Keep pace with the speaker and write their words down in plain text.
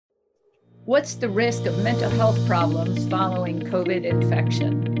What's the risk of mental health problems following COVID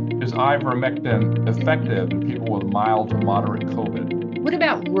infection? Is ivermectin effective in people with mild to moderate COVID? What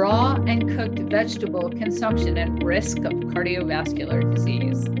about raw and cooked vegetable consumption and risk of cardiovascular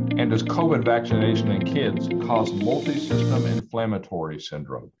disease? And does COVID vaccination in kids cause multi-system inflammatory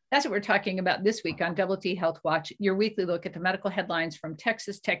syndrome? That's what we're talking about this week on Double T Health Watch, your weekly look at the medical headlines from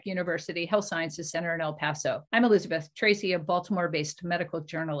Texas Tech University Health Sciences Center in El Paso. I'm Elizabeth Tracy, a Baltimore-based medical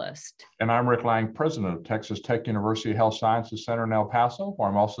journalist. And I'm Rick Lang, president of Texas Tech University Health Sciences Center in El Paso, where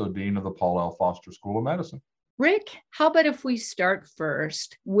I'm also dean of the Paul L. Foster School of Medicine. Rick, how about if we start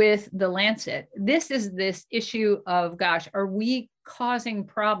first with the Lancet? This is this issue of, are we causing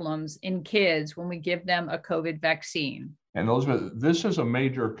problems in kids when we give them a COVID vaccine? And Elizabeth, this is a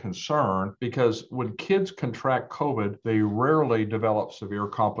major concern because when kids contract COVID, they rarely develop severe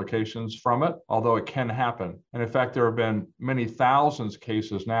complications from it, although it can happen. And in fact, there have been many thousands of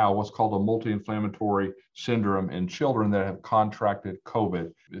cases now, what's called a multi-inflammatory syndrome in children that have contracted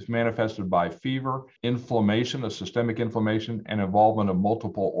COVID. It's manifested by fever, inflammation, a systemic inflammation, and involvement of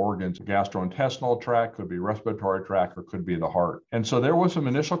multiple organs. Gastrointestinal tract, could be respiratory tract, or could be the heart. And so there was some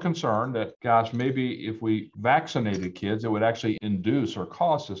initial concern that, maybe if we vaccinated kids, it would actually induce or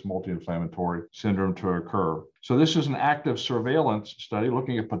cause this multi-inflammatory syndrome to occur. So this is an active surveillance study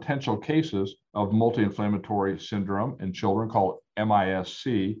looking at potential cases of multi-inflammatory syndrome in children called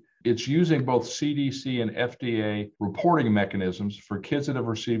MISC. It's using both CDC and FDA reporting mechanisms for kids that have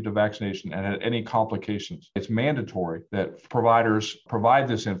received a vaccination and had any complications. It's mandatory that providers provide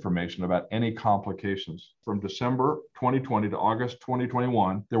this information about any complications. From December 2020 to August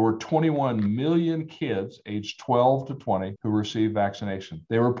 2021, there were 21 million kids aged 12 to 20 who received vaccination.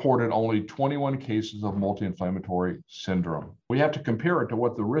 They reported only 21 cases of multi-inflammatory syndrome. We have to compare it to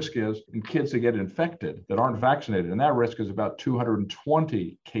what the risk is in kids that get infected that aren't vaccinated, and that risk is about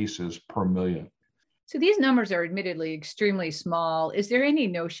 220 cases per million. So these numbers are admittedly extremely small. Is there any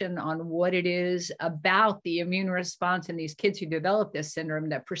notion on what it is about the immune response in these kids who develop this syndrome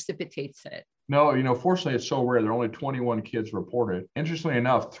that precipitates it? No, fortunately, it's so rare. There are only 21 kids reported. Interestingly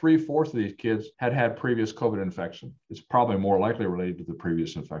enough, 3/4 of these kids had previous COVID infection. It's probably more likely related to the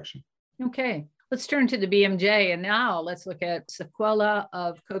previous infection. Okay. Let's turn to the BMJ, and now let's look at sequela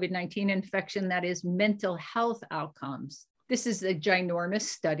of COVID-19 infection, that is mental health outcomes. This is a ginormous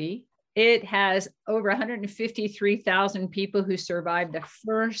study. It has over 153,000 people who survived the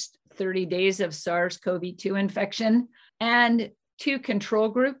first 30 days of SARS-CoV-2 infection and two control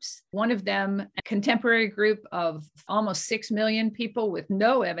groups. One of them, a contemporary group of almost 6 million people with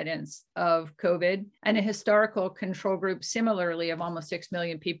no evidence of COVID, and a historical control group similarly of almost 6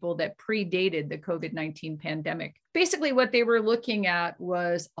 million people that predated the COVID-19 pandemic. Basically, what they were looking at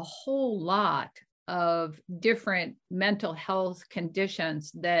was a whole lot of different mental health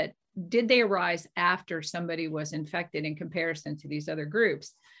conditions that did they arise after somebody was infected in comparison to these other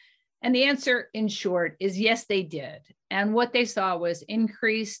groups? And the answer, in short, is yes, they did. And what they saw was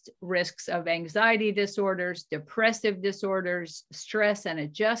increased risks of anxiety disorders, depressive disorders, stress and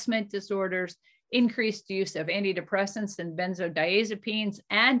adjustment disorders, increased use of antidepressants and benzodiazepines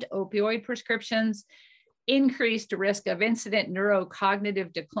and opioid prescriptions, increased risk of incident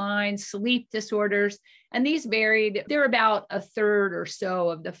neurocognitive decline, sleep disorders, and these varied. They're about a third or so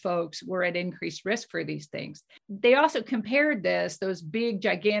of the folks were at increased risk for these things. They also compared those big,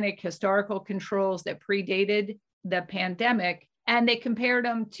 gigantic historical controls that predated the pandemic, and they compared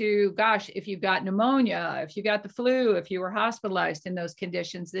them to, if you got pneumonia, if you got the flu, if you were hospitalized in those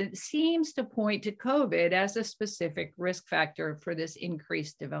conditions, it seems to point to COVID as a specific risk factor for this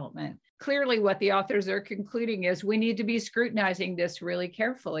increased development. Clearly, what the authors are concluding is we need to be scrutinizing this really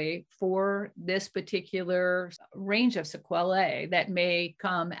carefully for this particular range of sequelae that may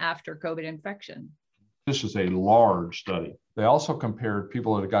come after COVID infection. This is a large study. They also compared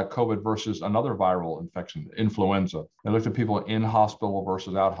people that got COVID versus another viral infection, influenza. They looked at people in hospital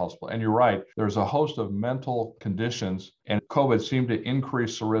versus out hospital. And you're right, there's a host of mental conditions, and COVID seemed to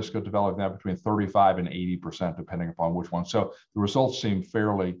increase the risk of developing that between 35 and 80%, depending upon which one. So the results seem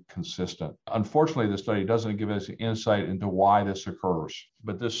fairly consistent. Unfortunately, the study doesn't give us insight into why this occurs,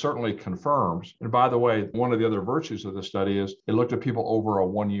 but this certainly confirms. And by the way, one of the other virtues of the study is it looked at people over a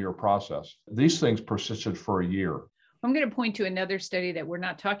 1-year process. These things persisted for a year. I'm going to point to another study that we're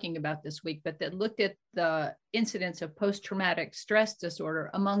not talking about this week, but that looked at the incidence of post-traumatic stress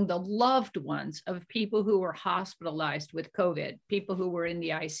disorder among the loved ones of people who were hospitalized with COVID, people who were in the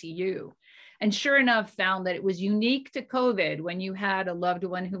ICU. And sure enough, found that it was unique to COVID when you had a loved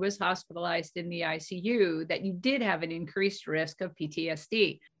one who was hospitalized in the ICU, that you did have an increased risk of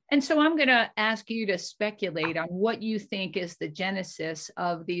PTSD. And so I'm going to ask you to speculate on what you think is the genesis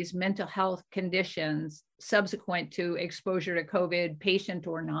of these mental health conditions subsequent to exposure to COVID, patient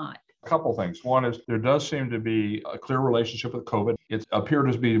or not. A couple things. One is there does seem to be a clear relationship with COVID. It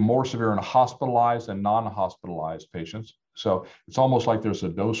appeared to be more severe in hospitalized and non-hospitalized patients. So it's almost like there's a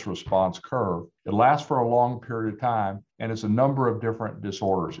dose response curve. It lasts for a long period of time, and it's a number of different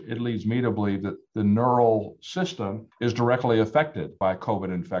disorders. It leads me to believe that the neural system is directly affected by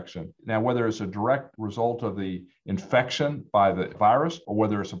COVID infection. Now, whether it's a direct result of the infection by the virus or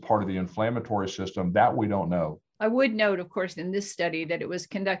whether it's a part of the inflammatory system, that we don't know. I would note, of course, in this study that it was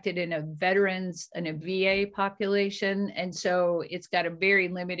conducted in a veterans and a VA population. And so it's got a very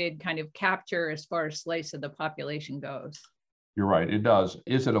limited kind of capture as far as slice of the population goes. You're right, it does.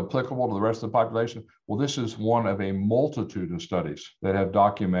 Is it applicable to the rest of the population? Well, this is one of a multitude of studies that have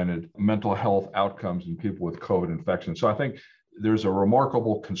documented mental health outcomes in people with COVID infection. So I think there's a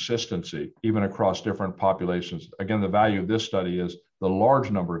remarkable consistency even across different populations. Again, the value of this study is the large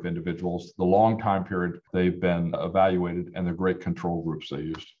number of individuals, the long time period they've been evaluated, and the great control groups they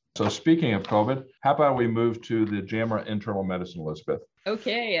used. So speaking of COVID, how about we move to the JAMA internal medicine, Elizabeth?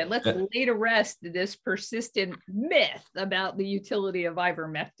 Okay, and let's lay to rest this persistent myth about the utility of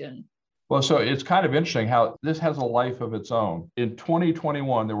ivermectin. Well, so it's kind of interesting how this has a life of its own. In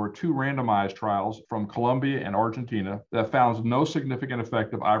 2021, there were 2 randomized trials from Colombia and Argentina that found no significant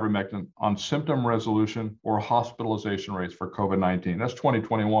effect of ivermectin on symptom resolution or hospitalization rates for COVID-19. That's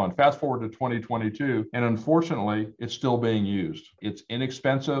 2021. Fast forward to 2022, and unfortunately, it's still being used. It's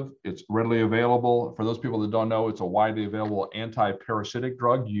inexpensive. It's readily available. For those people that don't know, it's a widely available anti-parasitic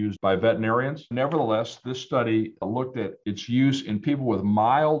drug used by veterinarians. Nevertheless, this study looked at its use in people with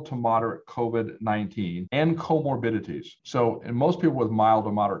mild to moderate COVID-19 and comorbidities. So, and most people with mild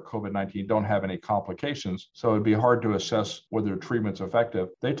to moderate COVID-19 don't have any complications, so it'd be hard to assess whether treatment's effective.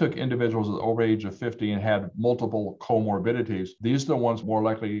 They took individuals over the age of 50 and had multiple comorbidities. These are the ones more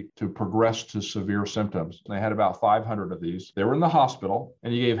likely to progress to severe symptoms. They had about 500 of these. They were in the hospital,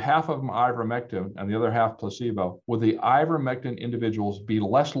 and you gave half of them ivermectin and the other half placebo. Would the ivermectin individuals be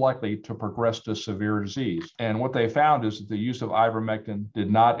less likely to progress to severe disease? And what they found is that the use of ivermectin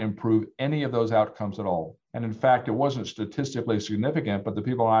did not improve any of those outcomes at all. And in fact, it wasn't statistically significant, but the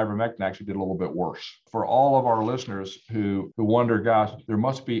people on ivermectin actually did a little bit worse. For all of our listeners who wonder, gosh, there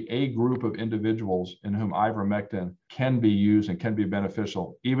must be a group of individuals in whom ivermectin can be used and can be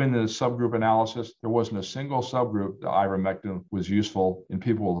beneficial. Even in the subgroup analysis, there wasn't a single subgroup that ivermectin was useful in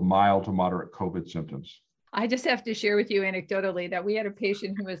people with mild to moderate COVID symptoms. I just have to share with you anecdotally that we had a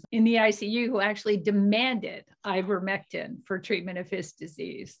patient who was in the ICU who actually demanded ivermectin for treatment of his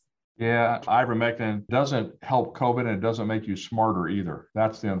disease. Yeah, ivermectin doesn't help COVID and it doesn't make you smarter either.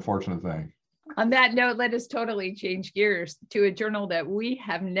 That's the unfortunate thing. On that note, let us totally change gears to a journal that we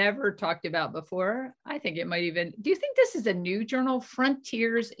have never talked about before. I think it might even, do you think this is a new journal?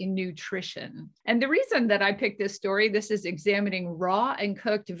 Frontiers in Nutrition. And the reason that I picked this story, this is examining raw and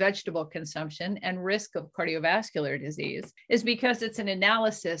cooked vegetable consumption and risk of cardiovascular disease, is because it's an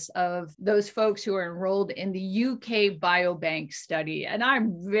analysis of those folks who are enrolled in the UK Biobank study. And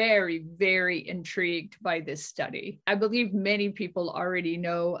I'm very, very intrigued by this study. I believe many people already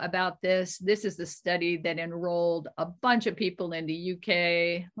know about this. This is the study that enrolled a bunch of people in the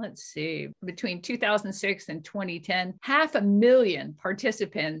UK. Let's see, between 2006 and 2010, 500,000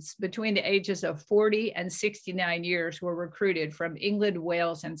 participants between the ages of 40 and 69 years were recruited from England,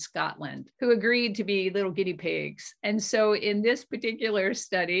 Wales, and Scotland, who agreed to be little guinea pigs. And so in this particular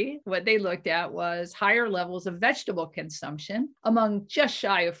study, what they looked at was higher levels of vegetable consumption among just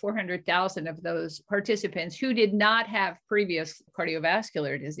shy of 400,000 of those participants who did not have previous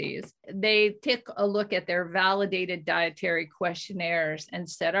cardiovascular disease. They took a look at their validated dietary questionnaires and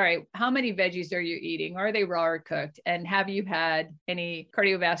said, all right, how many veggies are you eating? Are they raw or cooked? And have you had any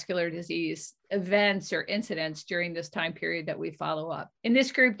cardiovascular disease events or incidents during this time period that we follow up? In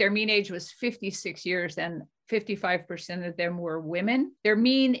this group, their mean age was 56 years and 55% of them were women. Their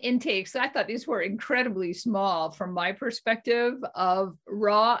mean intakes, I thought these were incredibly small from my perspective, of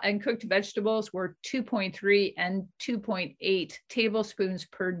raw and cooked vegetables were 2.3 and 2.8 tablespoons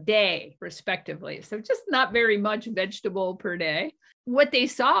per day, respectively. So just not very much vegetable per day. What they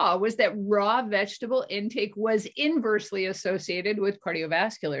saw was that raw vegetable intake was inversely associated with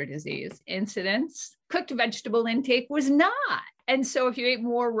cardiovascular disease incidence. Cooked vegetable intake was not. And so if you ate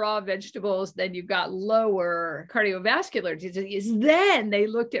more raw vegetables, then you got lower cardiovascular disease. Then they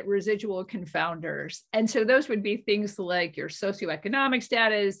looked at residual confounders. And so those would be things like your socioeconomic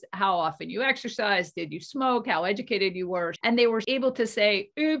status, how often you exercise, did you smoke, how educated you were. And they were able to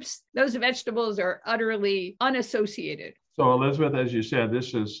say, oops, those vegetables are utterly unassociated So, Elizabeth, as you said,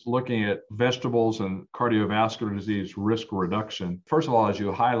 this is looking at vegetables and cardiovascular disease risk reduction. First of all, as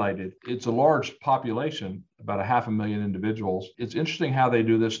you highlighted, it's a large population, about 500,000 individuals. It's interesting how they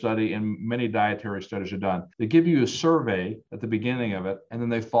do this study, and many dietary studies are done. They give you a survey at the beginning of it, and then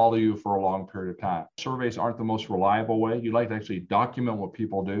they follow you for a long period of time. Surveys aren't the most reliable way. You like to actually document what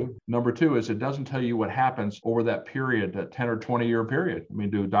people do. Number two is it doesn't tell you what happens over that period, that 10 or 20-year period. I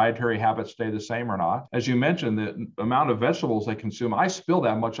mean, do dietary habits stay the same or not? As you mentioned, the amount of vegetables they consume, I spill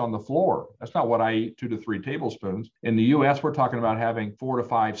that much on the floor. That's not what I eat, 2 to 3 tablespoons. In the US, we're talking about having 4 to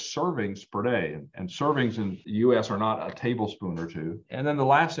 5 servings per day, and servings in the US are not a tablespoon or two. And then the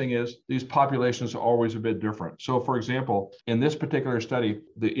last thing is these populations are always a bit different. So for example, in this particular study,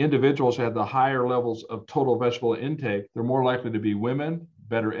 the individuals who had the higher levels of total vegetable intake, they're more likely to be women,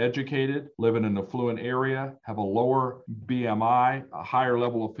 better educated, live in an affluent area, have a lower BMI, a higher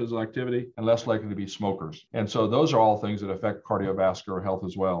level of physical activity, and less likely to be smokers. And so those are all things that affect cardiovascular health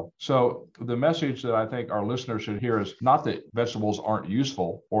as well. So the message that I think our listeners should hear is not that vegetables aren't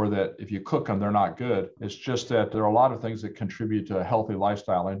useful or that if you cook them, they're not good. It's just that there are a lot of things that contribute to a healthy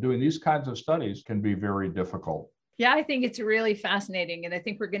lifestyle. And doing these kinds of studies can be very difficult. Yeah, I think it's really fascinating. And I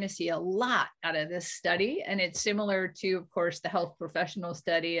think we're going to see a lot out of this study. And it's similar to, of course, the health professional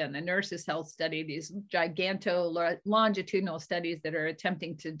study and the nurses' health study, these longitudinal studies that are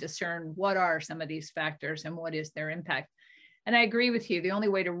attempting to discern what are some of these factors and what is their impact. And I agree with you. The only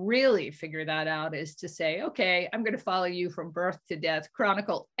way to really figure that out is to say, okay, I'm going to follow you from birth to death,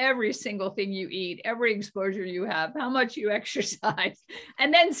 chronicle every single thing you eat, every exposure you have, how much you exercise,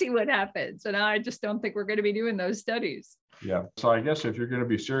 and then see what happens. And I just don't think we're going to be doing those studies. Yeah. So I guess if you're going to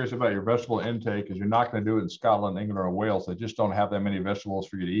be serious about your vegetable intake, because you're not going to do it in Scotland, England, or Wales, they just don't have that many vegetables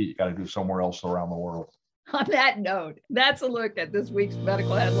for you to eat. You got to do somewhere else around the world. On that note, that's a look at this week's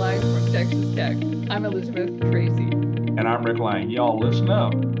medical headlines from Texas Tech. I'm Elizabeth Tracy. And I'm Rick Lang. Y'all listen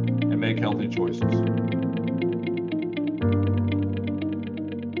up and make healthy choices.